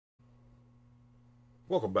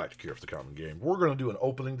Welcome back to Care for the Common Game. We're going to do an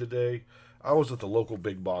opening today. I was at the local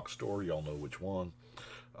big box store. Y'all know which one.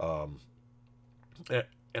 And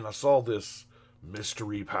I saw this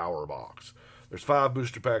mystery power box. There's 5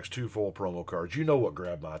 booster packs, 2 full promo cards. You know what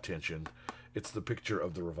grabbed my attention. It's the picture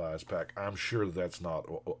of the revised pack. I'm sure that's not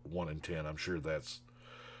 1 in 10. I'm sure there's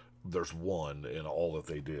 1 in all that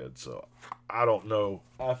they did. So I don't know.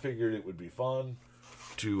 I figured it would be fun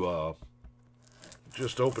to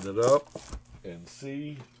just open it up and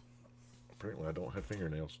see. Apparently I don't have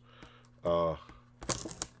fingernails.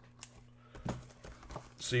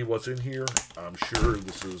 See what's in here. I'm sure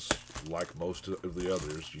this is like most of the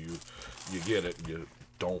others. You get it and you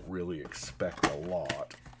don't really expect a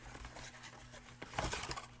lot.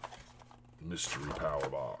 Mystery power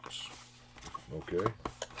box. Okay.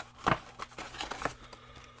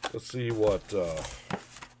 Let's see what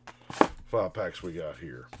 5 packs we got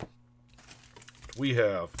here. We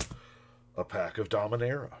have a pack of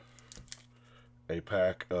Dominaria, a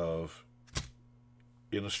pack of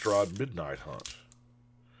Innistrad Midnight Hunt,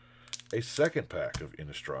 a second pack of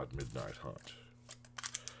Innistrad Midnight Hunt,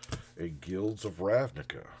 a Guilds of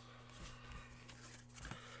Ravnica,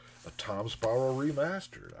 a Tom Spiral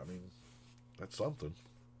Remastered. I mean, that's something.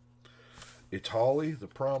 Italy, the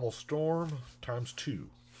Primal Storm, ×2.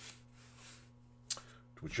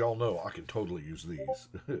 Which y'all know, I can totally use these.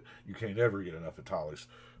 You can't ever get enough Italis.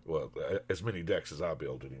 Well, as many decks as I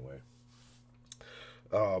build anyway.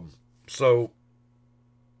 So,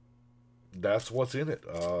 that's what's in it.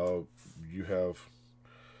 You have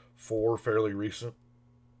 4 fairly recent.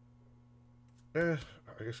 I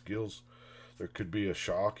guess Guilds. There could be a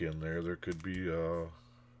Shock in there. There could be,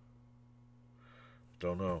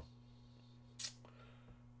 don't know.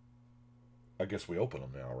 I guess we open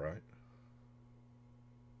them now, right?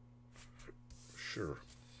 Sure.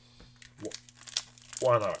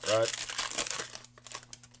 Why not, right?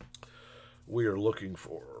 We are looking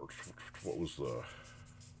for, what was the...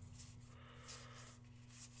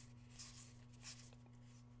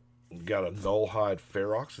 We got a Nullhide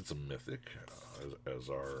Ferox. It's a mythic. As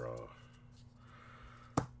our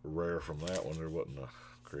rare from that one. There wasn't a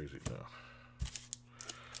crazy... No.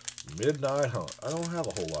 Midnight Hunt. I don't have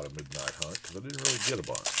a whole lot of Midnight Hunt because I didn't really get a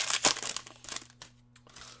bunch.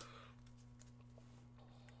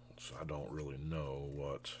 So I don't really know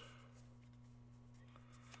what.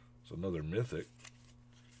 It's another mythic.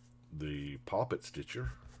 The Poppet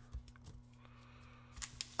Stitcher.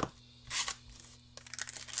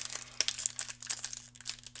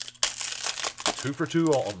 Two for 2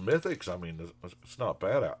 on mythics. I mean, it's not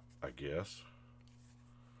bad, I guess.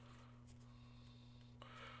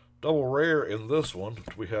 Double rare in this one,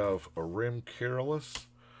 we have a Rim Careless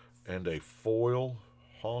and a foil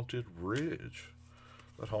Haunted Ridge.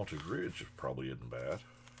 That Haunted Ridge probably isn't bad.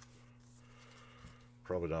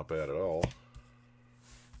 Probably not bad at all.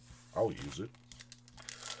 I'll use it.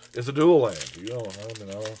 It's a dual land, you know. I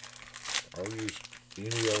mean, I'll use any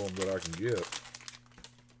of them that I can get.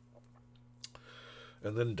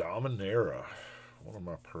 And then Dominaria, one of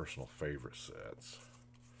my personal favorite sets.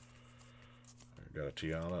 Got a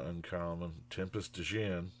Tiana Uncommon, Tempest de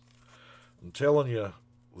Jin. I'm telling you,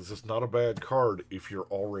 this is not a bad card if you're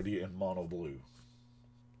already in mono blue.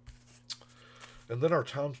 And then our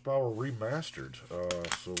Tom Spiral Remastered.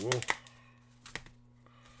 So we'll...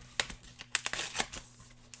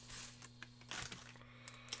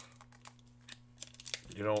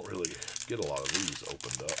 You don't really get a lot of these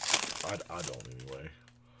opened up. I don't anyway.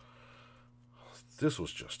 This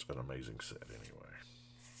was just an amazing set anyway.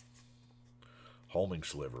 Homing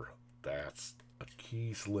Sliver. That's a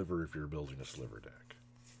key sliver if you're building a sliver deck.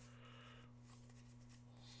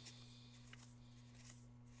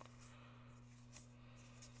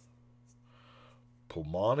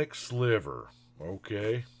 Pulmonic Sliver.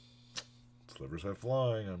 Okay. Slivers have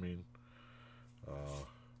flying. I mean,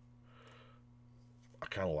 I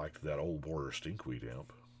kind of liked that old border Stinkweed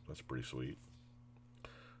imp. That's pretty sweet.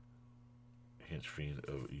 Henchfiend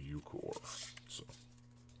of Eucor.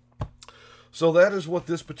 So that is what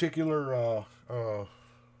this particular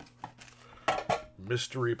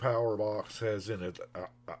mystery power box has in it.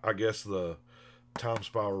 I guess the Tom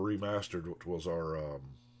Spiral Remastered was our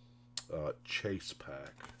chase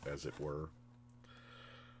pack, as it were.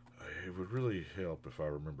 It would really help if I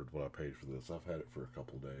remembered what I paid for this. I've had it for a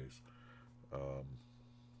couple days. I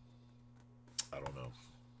don't know.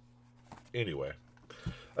 Anyway,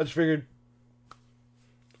 I just figured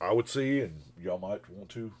I would see, and y'all might want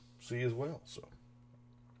to see as well. So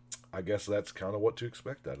I guess that's kind of what to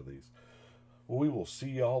expect out of these. Well, we will see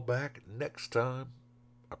y'all back next time.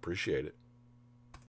 I appreciate it.